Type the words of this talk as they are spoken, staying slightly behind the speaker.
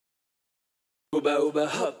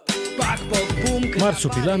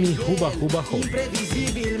Marsupilami, huba, huba, hop.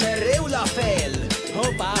 Imprevizibil, mereu la fel.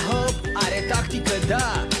 Hopa, hop, are tactică,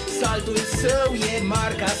 da. Saltul său e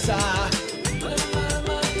marca sa.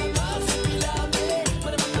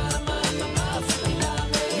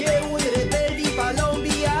 E un rebel din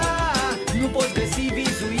Colombia. Nu poți găsi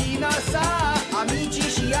vizuina sa. Amicii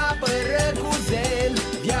și apără cu zel.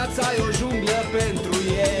 Viața e o junglă pentru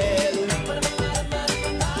el.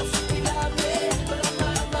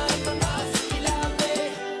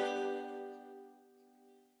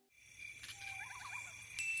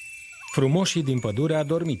 Frumosii din pădurea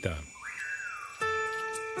Adormita.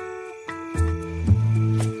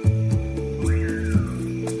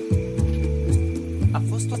 A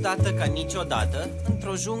fost odată ca niciodată,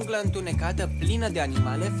 într-o junglă întunecată plină de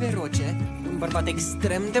animale feroce, un bărbat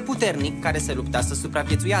extrem de puternic care se lupta să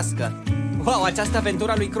supraviețuiască. Wow, această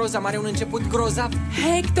aventură a lui Grozam are un început grozav.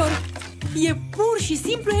 Hector, e pur și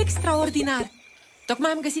simplu extraordinar.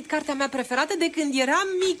 Tocmai am găsit cartea mea preferată de când eram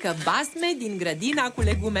mică, Basme din grădina cu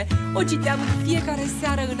legume. O citeam în fiecare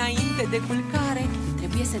seară înainte de culcare.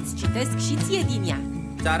 Trebuie să-ți citesc și ție din ea.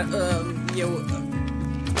 Dar, eu...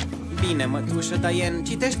 Bine, mătușă Diane,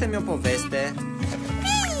 citește-mi o poveste.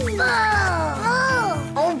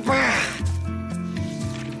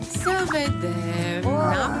 Să vedem.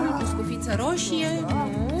 Napul cu scufiță roșie?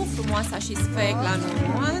 Nu. Frumoasa și sfecla?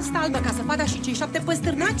 Nu. Asta albă ca săpada și cei 7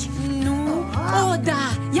 păstârnaci? Nu. Oh, da!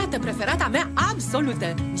 Iată preferata mea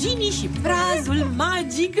absolută, Ginny și prazul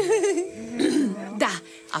magic. Da,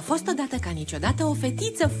 a fost odată ca niciodată o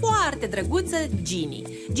fetiță foarte drăguță, Ginny.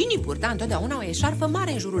 Ginny purta întotdeauna o eșarfă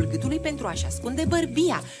mare în jurul gâtului pentru a-și ascunde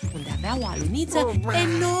bărbia, unde avea o aluniță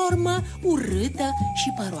enormă, urâtă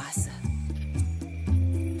și păroasă.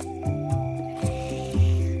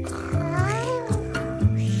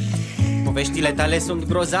 Poveștile tale sunt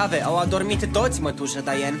grozave, au adormit toți, mătușă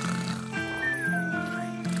Diane.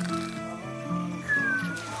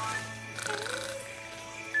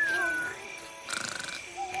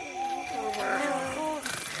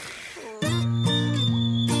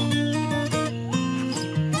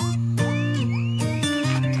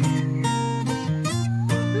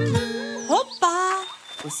 Hopa!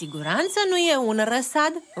 Cu siguranță nu e un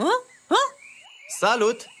răsad.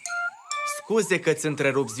 Salut! Scuze că ți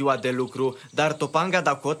întrerup ziua de lucru, dar Topanga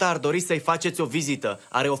Dakota ar dori să-i faceți o vizită.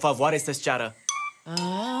 Are o favoare să-ți ceară.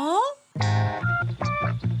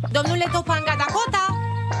 Domnule Topanga Dakota!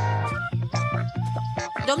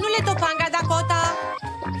 Domnule Topanga Dakota!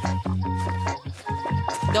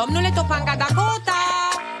 Domnule Topanga Dakota!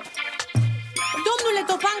 Domnule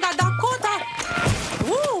Topanga Dakota!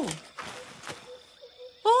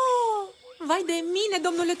 Vai de mine,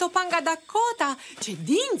 domnule Topanga Dakota! Ce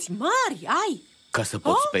dinți mari ai! Ca să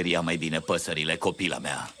pot speria mai bine păsările, copila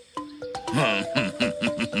mea.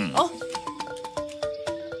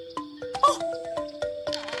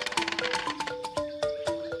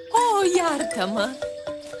 Iartă-mă!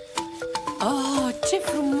 Ce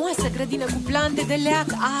frumoasă grădină cu plante de leac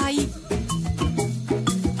ai!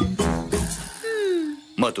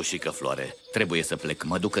 Mătușică Floare, trebuie să plec.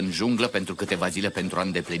 Mă duc în junglă pentru câteva zile pentru a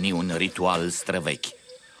îndeplini un ritual străvechi.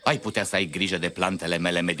 Ai putea să ai grijă de plantele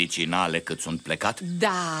mele medicinale cât sunt plecat?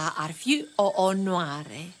 Da, ar fi o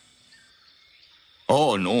onoare.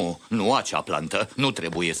 Oh, nu acea plantă. Nu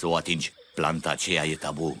trebuie să o atingi. Planta aceea e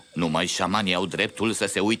tabu. Numai șamanii au dreptul să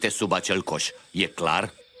se uite sub acel coș. E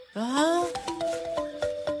clar?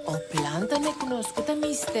 O plantă necunoscută,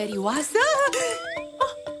 misterioasă?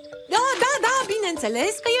 Da, bineînțeles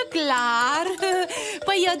că e clar.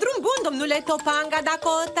 Păi drum bun, domnule Topanga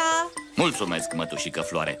Dakota. Mulțumesc, mătușică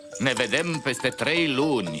Floare. Ne vedem peste 3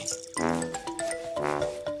 luni.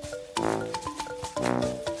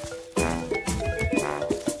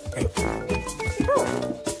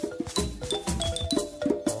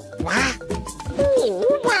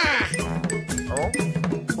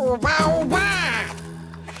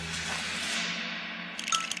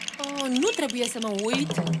 Nu trebuie să mă uit.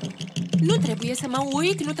 Nu trebuie să mă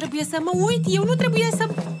uit, nu trebuie să mă uit. Eu nu trebuie să...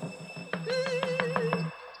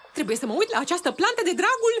 Trebuie să mă uit la această plantă de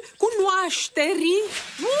dragul cunoașterii.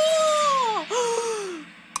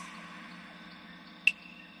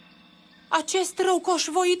 Acest rău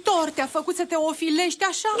coșvoitor te-a făcut să te ofilești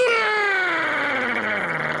așa?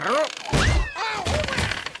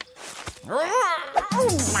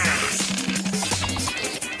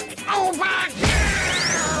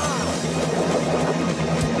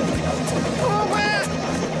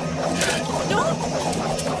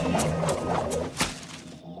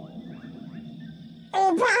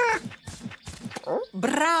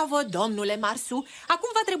 Bravo, domnule Marsu! Acum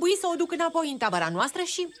va trebui să o duc înapoi în tabăra noastră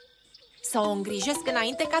și Să o îngrijesc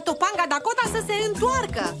înainte ca Topanga Dakota să se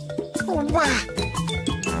întoarcă.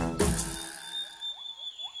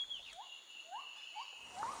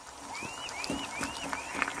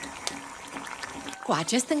 Cu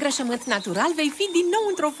acest îngrășământ natural vei fi din nou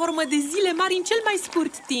într-o formă de zile mari în cel mai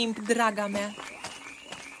scurt timp, draga mea.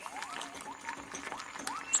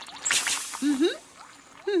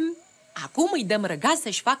 Acum îi dăm răgaz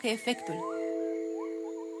să-și facă efectul.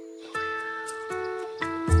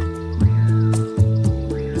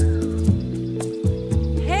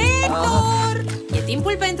 Hector! E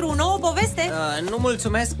timpul pentru o nouă poveste? Nu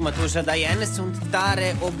mulțumesc, mătușă Diane, sunt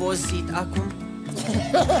tare obosit acum.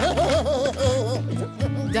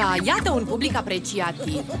 Da, iată un public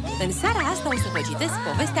apreciativ. În seara asta o să vă citesc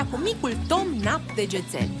povestea cu micul Tom Nap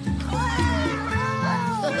Degețel.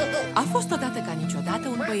 A fost odată ca niciodată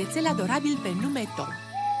un băiețel adorabil pe nume Tom.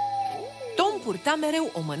 Tom purta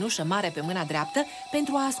mereu o mănușă mare pe mâna dreaptă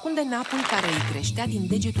pentru a ascunde napul care îi creștea din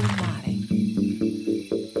degetul mare.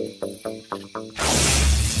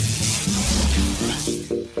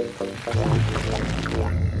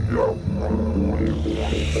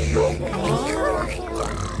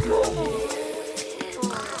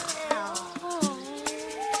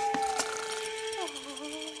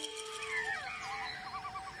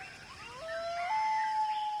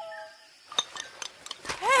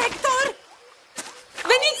 Hector!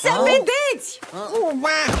 Veniți să vedeți!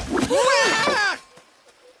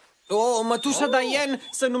 O, mătușă Diane,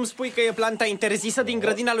 să nu-mi spui că e planta interzisă din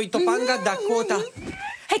grădina lui Topanga Dakota.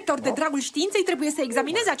 Hector, de dragul științei, trebuie să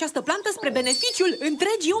examinezi această plantă spre beneficiul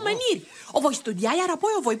întregii omeniri. O voi studia, iar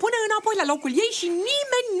apoi o voi pune înapoi la locul ei și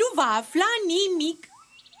nimeni nu va afla nimic.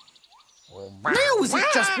 N-ai auzit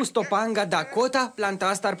ce a spus Topanga Dakota? Planta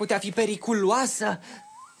asta ar putea fi periculoasă.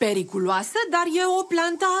 Periculoasă, dar e o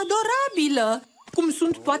plantă adorabilă. Cum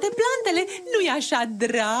sunt toate plantele, nu-i așa,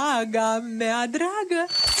 draga mea dragă?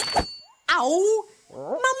 Au!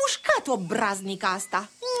 M-a mușcat obraznica asta.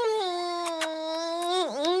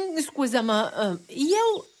 Scuză-mă,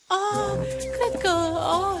 eu cred că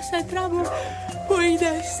se treabă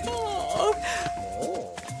pâine.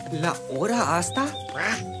 La ora asta?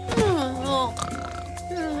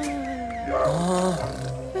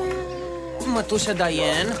 Mătușă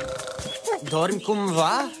Diane, dormi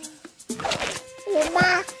cumva?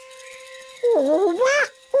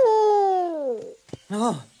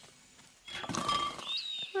 Oh.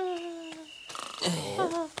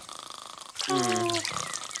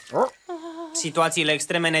 Situațiile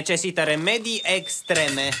extreme necesită remedii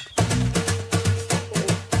extreme.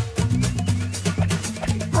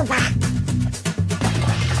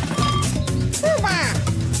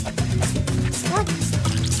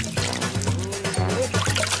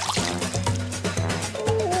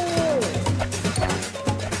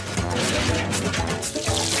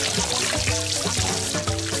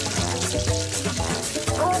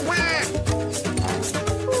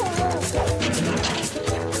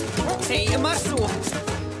 Hei, Marsu!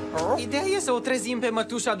 Ideea e să o trezim pe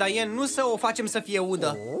mătușa Diane, nu să o facem să fie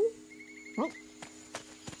udă.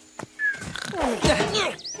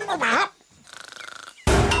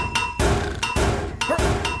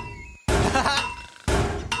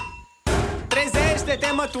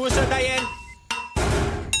 Trezește-te, mătușă Diane!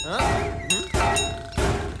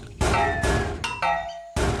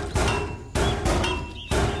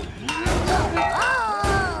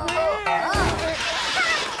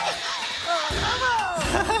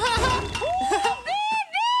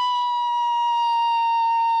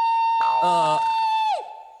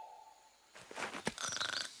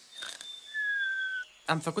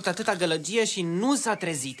 Am făcut atâta gălăgie și nu s-a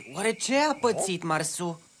trezit. Oare ce a pățit,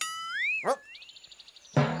 Marsu?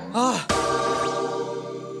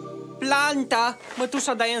 Planta!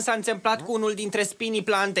 Mătușa Diane s-a înțemplat cu unul dintre spinii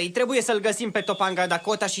plantei. Trebuie să-l găsim pe Topanga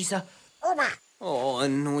Dakota și să... Oh,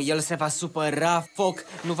 nu, el se va supăra, foc.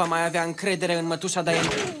 Nu va mai avea încredere în mătușa Diane.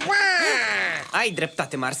 Ai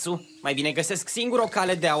dreptate, Marsu. Mai bine găsesc singur o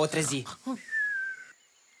cale de a o trezi.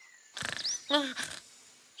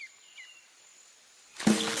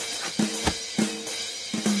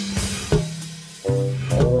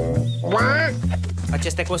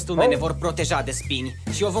 Aceste costume ne vor proteja de spini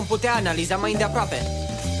și o vom putea analiza mai îndeaproape.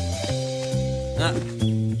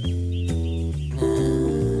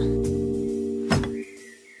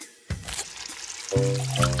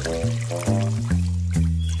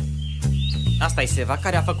 Asta e seva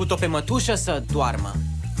care a făcut-o pe mătușă să doarmă.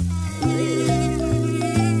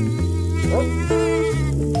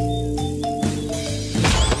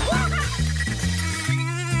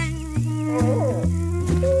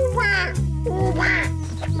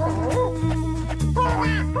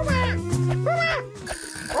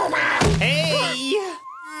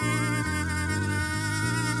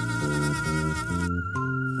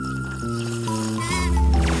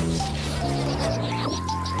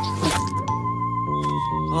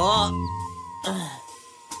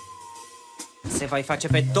 Se va face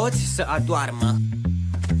pe toți să adoarmă.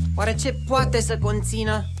 Oare ce poate să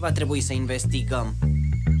conțină? Va trebui să investigăm.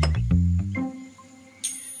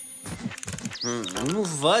 Nu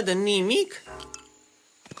văd nimic.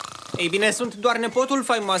 Ei bine, sunt doar nepotul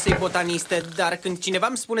faimoasei botaniste, dar când cineva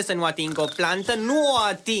îmi spune să nu ating o plantă, nu o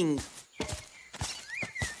ating.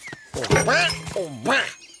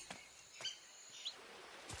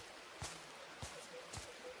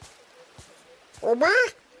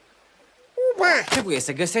 Trebuie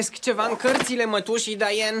să găsesc ceva în cărțile mătușii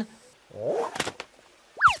Diane.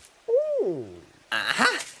 Aha!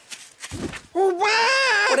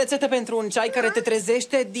 O rețetă pentru un ceai care te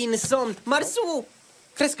trezește din somn. Marsu,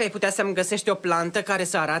 crezi că ai putea să-mi găsești o plantă care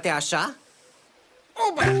să arate așa?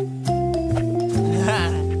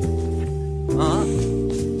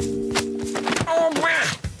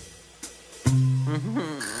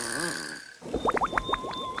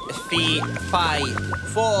 Fi, fai,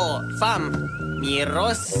 fo, fam.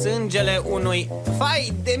 Miros sângele unui...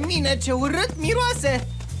 Fai de mine, ce urât miroase!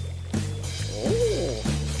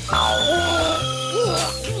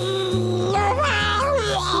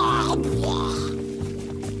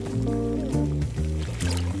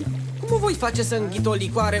 Cum o voi face să înghit o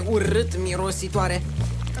licoare urât mirositoare?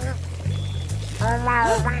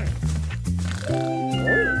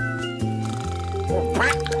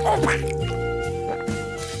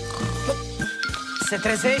 Se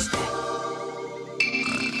trezește!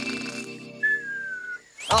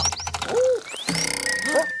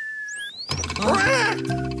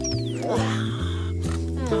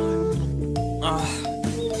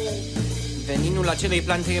 Veninul acelei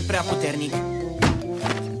plante e prea puternic.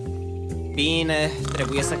 Bine,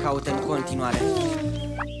 trebuie să caut în continuare.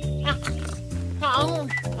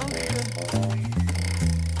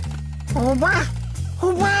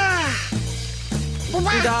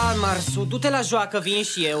 Da, Marsu, du-te la joacă, vin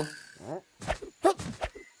și eu.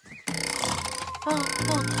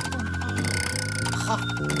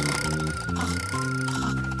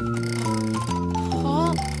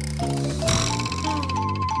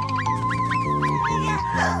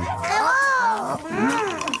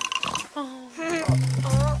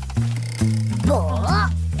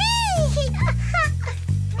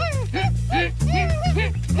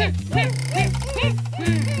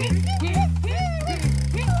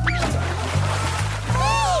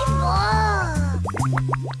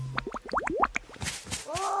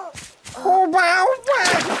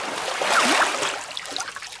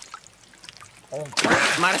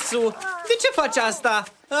 Marsu, de ce faci asta?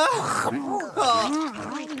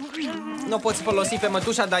 Nu poți folosi pe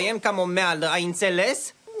mătușa Diane ca momeală, ai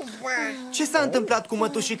înțeles? Ce s-a întâmplat cu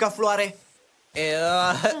mătușica Floare?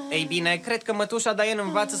 Ei bine, cred că mătușa Diane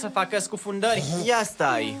învață să facă scufundări. Ia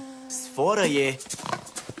stai, sforă e.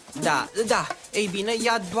 Da, ei bine,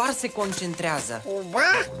 ea doar se concentrează.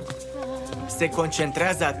 Se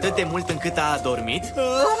concentrează atât de mult încât a adormit?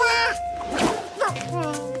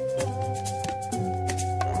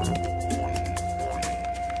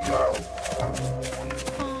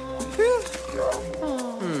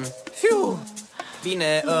 Fiu!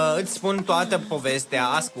 Bine, îți spun toată povestea,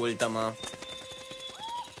 ascultă-mă.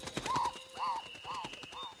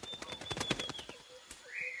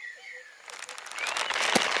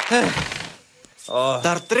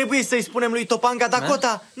 Dar trebuie să-i spunem lui Topanga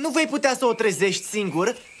Dakota. Nu vei putea să o trezești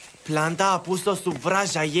singur. Planta a pus-o sub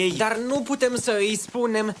vraja ei. Dar nu putem să îi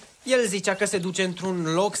spunem. El zicea că se duce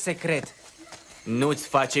într-un loc secret. Nu-ți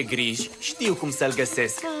face griji, știu cum să-l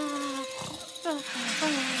găsesc.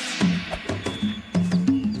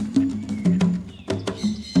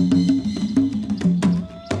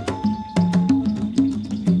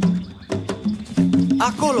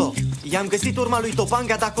 Acolo! I-am găsit urma lui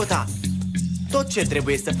Topanga Dakota. Tot ce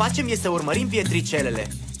trebuie să facem e să urmărim pietricelele.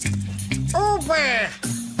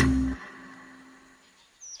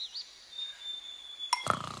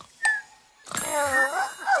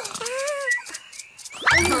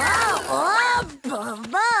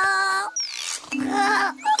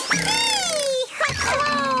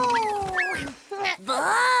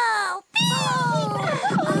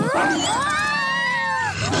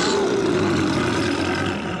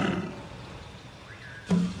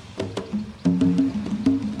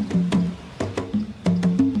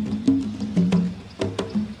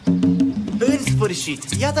 Sfârșit,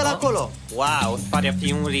 iată-l acolo. Wow, pare a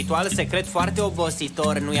fi un ritual secret foarte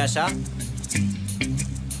obositor, nu-i așa?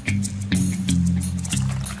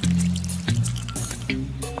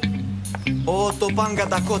 O, Topanga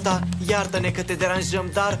Dakota, iartă-ne că te deranjăm,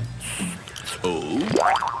 dar...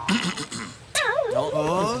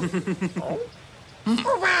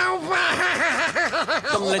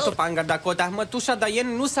 Domnule Topanga Dakota, mătușa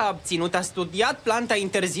Diane nu s-a abținut, a studiat planta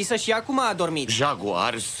interzisă și acum a adormit.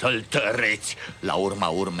 Jaguar săltăreți! La urma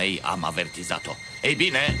urmei am avertizat-o. Ei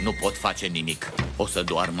bine, nu pot face nimic. O să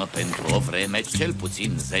doarmă pentru o vreme, cel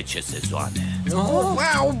puțin 10 sezoane.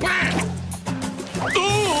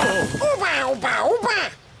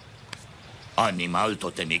 Animal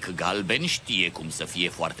totemic galben știe cum să fie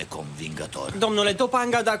foarte convingător. Domnule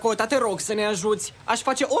Topanga Dakota, te rog să ne ajuți. Aș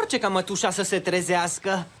face orice ca mătușa să se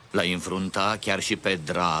trezească. L-ai înfrunta chiar și pe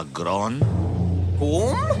Dragron?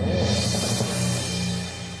 Cum?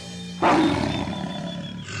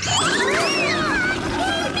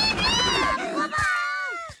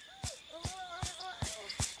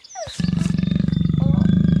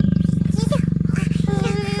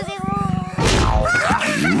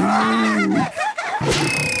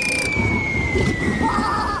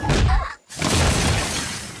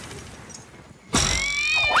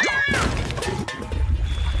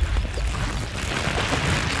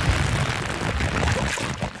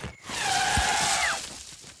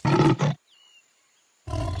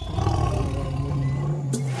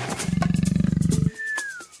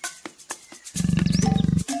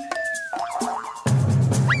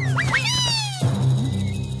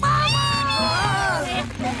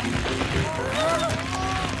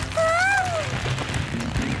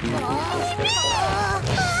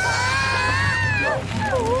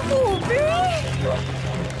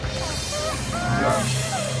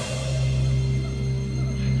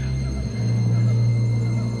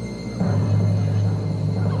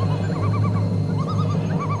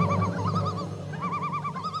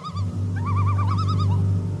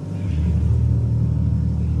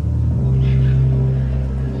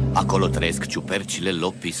 Acolo trăiesc ciupercile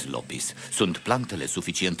Lopis. Sunt plantele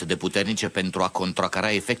suficient de puternice pentru a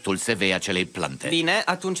contracara efectul sevei acelei plante. Bine,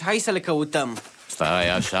 atunci hai să le căutăm. Stai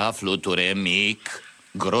așa, fluture mic.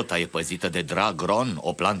 Grota e păzită de Dragron,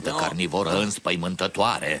 o plantă carnivoră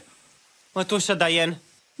înspăimântătoare. Mătușa Diane,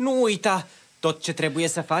 nu uita. Tot ce trebuie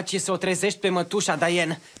să faci e să o trezești pe mătușa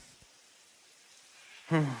Diane.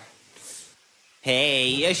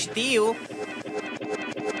 Hei, știu.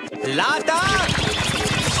 Lata!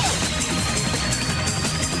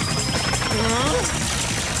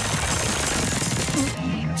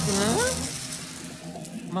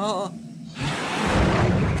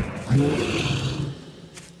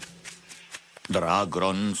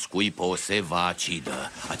 Dragron scuipă o sevă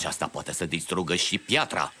acidă. Aceasta poate să distrugă și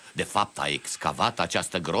piatra. De fapt, a excavat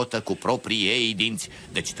această grotă cu proprii ei dinți.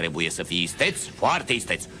 Deci trebuie să fii isteț, foarte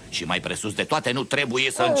isteț. Și mai presus de toate, nu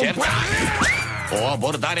trebuie să încerci o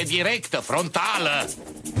abordare directă, frontală.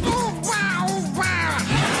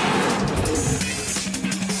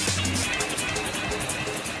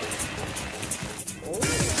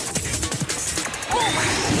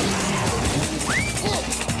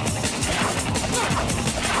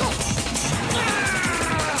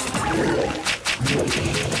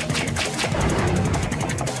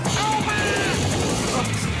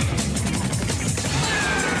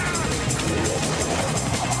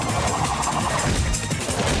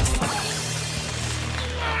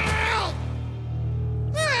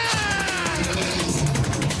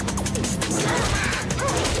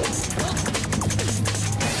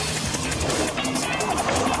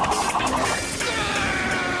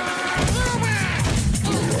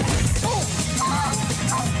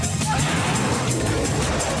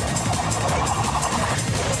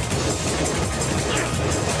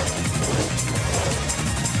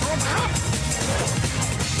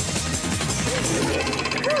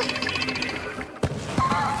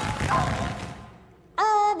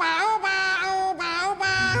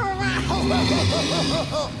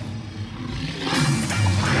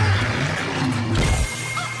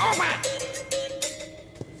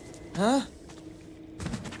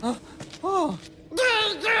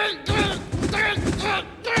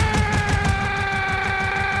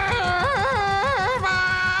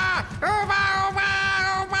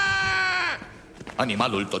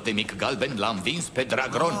 Animalul totemic galben l-a învins pe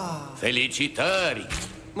Dragron. Felicitări!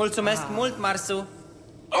 Mulțumesc mult, Marsu.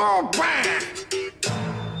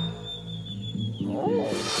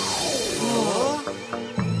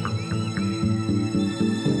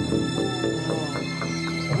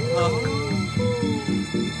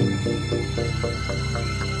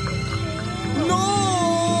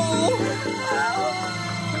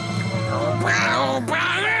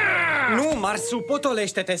 Nu, Marsu,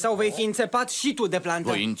 potolește-te sau vei fi înțepat și tu de plantă.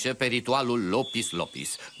 Voi începe ritualul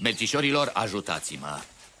Lopis. Mercișorilor, ajutați-mă.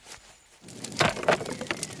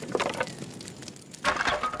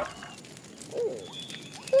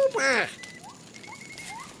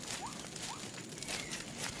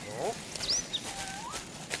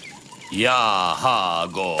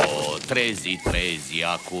 Ia-ha-go, trezi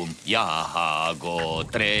acum. Ia-ha-go,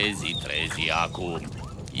 trezi acum.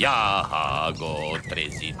 Ia-ha-go,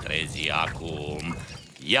 trezi acum.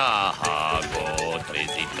 Ia-ha-go,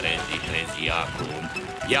 trezi acum.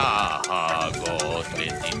 Ia-ha-go,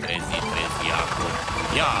 trezi acum. Ia-ha-go, trezi acum.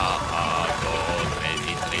 Ia-ha-go, trezi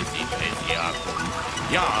acum.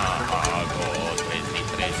 Ia-ha-go,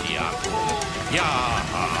 trezi acum.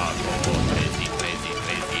 Ia-ha-go, trezi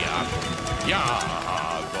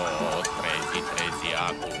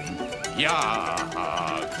acum.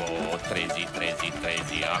 Ia-ha-go,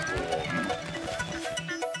 trezi acum.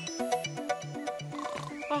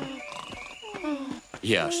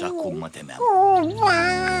 E așa cum mă temeam.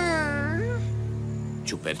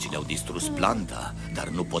 Ciupercile au distrus planta, dar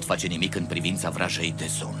nu pot face nimic în privința vrajei de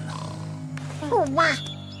somn.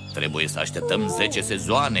 Trebuie să așteptăm 10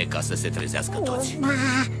 sezoane ca să se trezească toți.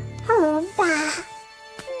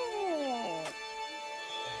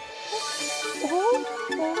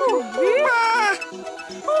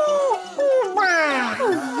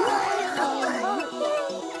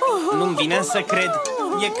 Nu-mi vine să cred.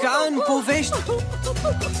 E ca în povești.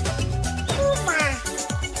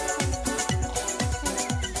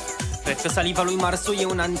 Cred că saliva lui Marsu e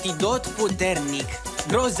un antidot puternic.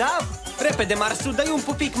 Grozav! Repede, Marsu, dă-i un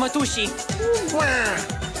pupic mătușii.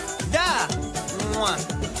 Da! Mua.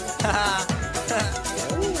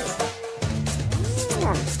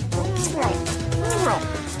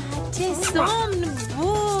 Ce somn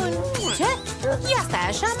bun! Ce? Ia stai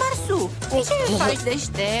așa, Marsu! Ce faci,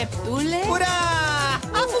 deșteptule? Ura!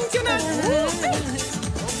 A funcționat!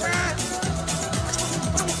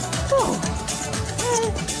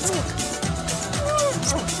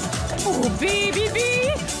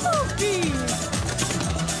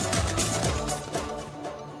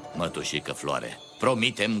 Mătușică Floare,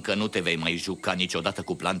 promitem că nu te vei mai juca niciodată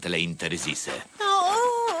cu plantele interzise.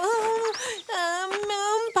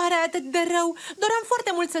 Îmi pare atât de rău. Doream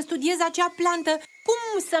foarte mult să studiez acea plantă.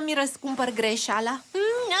 Cum să-mi răscumpăr greșeala?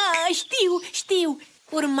 Știu.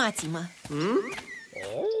 Urmați-mă.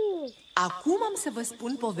 Acum am să vă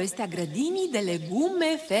spun povestea grădinii de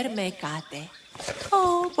legume fermecate.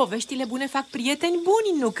 Poveștile bune fac prieteni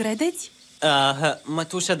buni, nu credeți?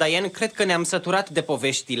 Mătușă Diane, cred că ne-am săturat de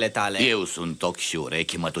poveștile tale. Eu sunt ochi și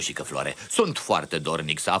urechi, Mătușică Floare. Sunt foarte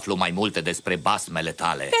dornic să aflu mai multe despre basmele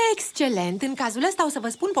tale. Excelent! În cazul ăsta o să vă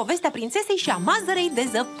spun povestea prințesei și a mazărei de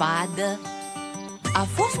zăpadă. A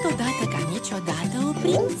fost odată ca niciodată o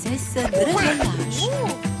prințesă drăgălaș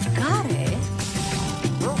care...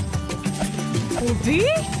 Ubi?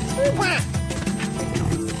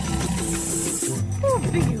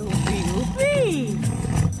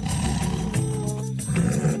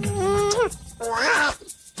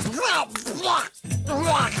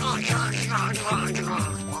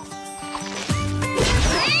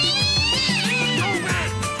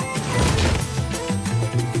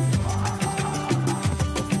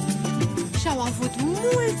 Și-au avut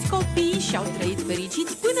mulți copii și au trăit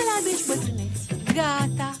fericiți până la adânci bătrâneți.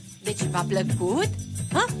 Gata! Deci v-a plăcut?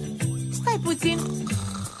 Ha? Stai puțin!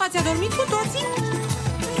 Ați adormit cu toții?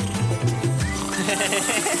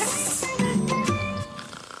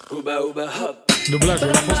 Dublajul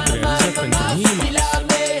a fost realizat pentru Minima.